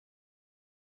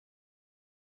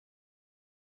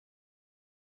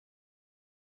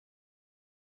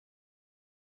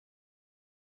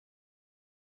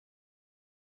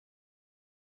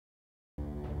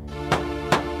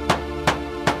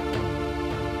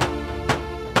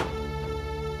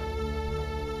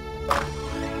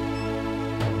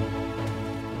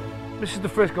Mrs.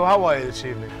 DeFrisco, how are you this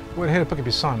evening? We're here to pick up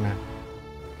your son, man.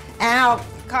 Al,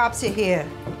 cops are here.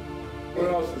 What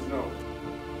else is known?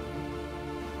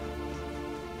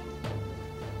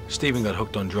 Stephen got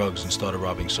hooked on drugs and started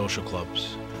robbing social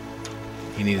clubs.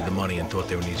 He needed the money and thought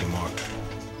they were an easy mark.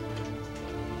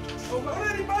 Don't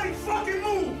let anybody fucking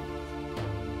move!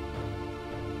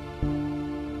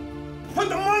 Put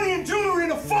the money and jewelry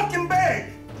in a fucking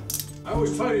bag! I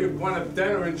always tell you want a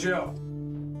dead or in jail.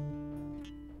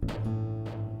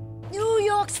 New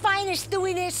York's finest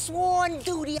doing their sworn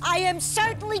duty. I am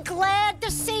certainly glad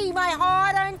to see my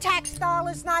hard-earned tax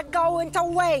dollars not going to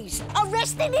waste.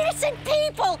 Arresting innocent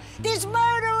people! There's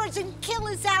murderers and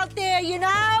killers out there, you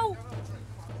know?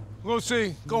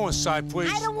 Lucy, go inside, please.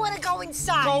 I don't want to go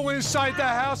inside. Go inside the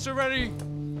house already.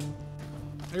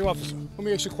 Hey, officer, let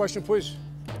me ask you a question, please.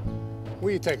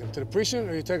 Where you take him? To the precinct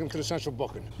or you take him to the central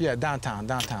booking? Yeah, downtown.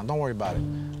 Don't worry about it.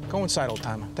 Go inside, old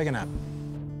timer. Take a nap.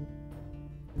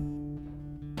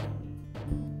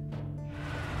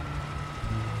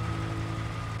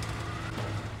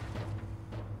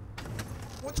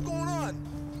 What's going on?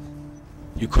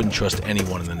 You couldn't trust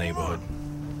anyone in the neighborhood,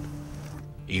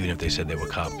 even if they said they were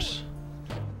cops.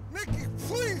 Nicky,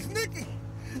 please, Nicky!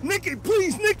 Nicky,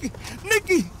 please, Nicky!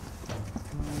 Nicky!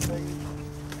 Nicky!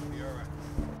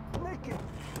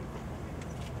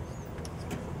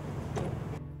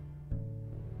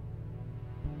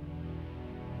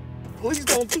 Please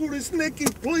don't do this, Nicky,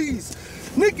 please!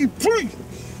 Nicky, please!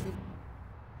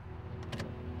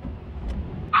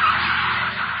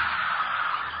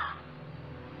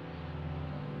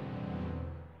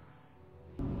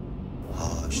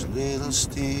 Hush, little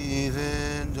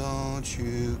Stephen, don't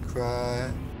you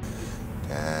cry.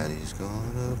 Daddy's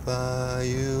gonna buy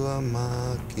you a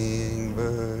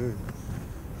mockingbird.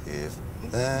 If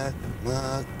that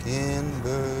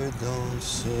mockingbird don't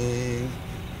sing,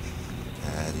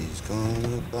 Daddy's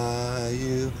gonna buy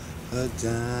you a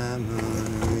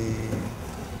diamond ring.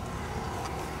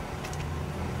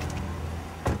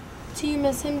 Do you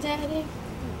miss him, Daddy?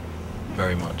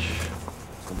 Very much.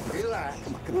 Relax.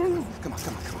 Come on.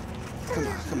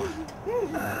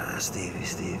 Stevie. I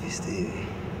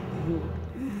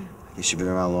guess you've been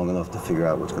around long enough to figure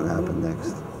out what's gonna happen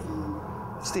next.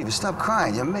 Stevie, stop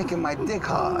crying. You're making my dick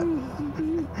hard.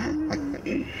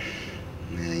 Man,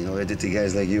 you know what I did to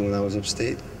guys like you when I was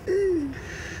upstate?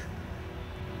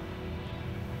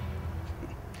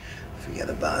 Forget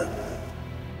about it.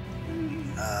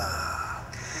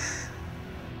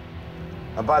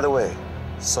 By the way,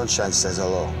 Sunshine says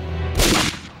hello.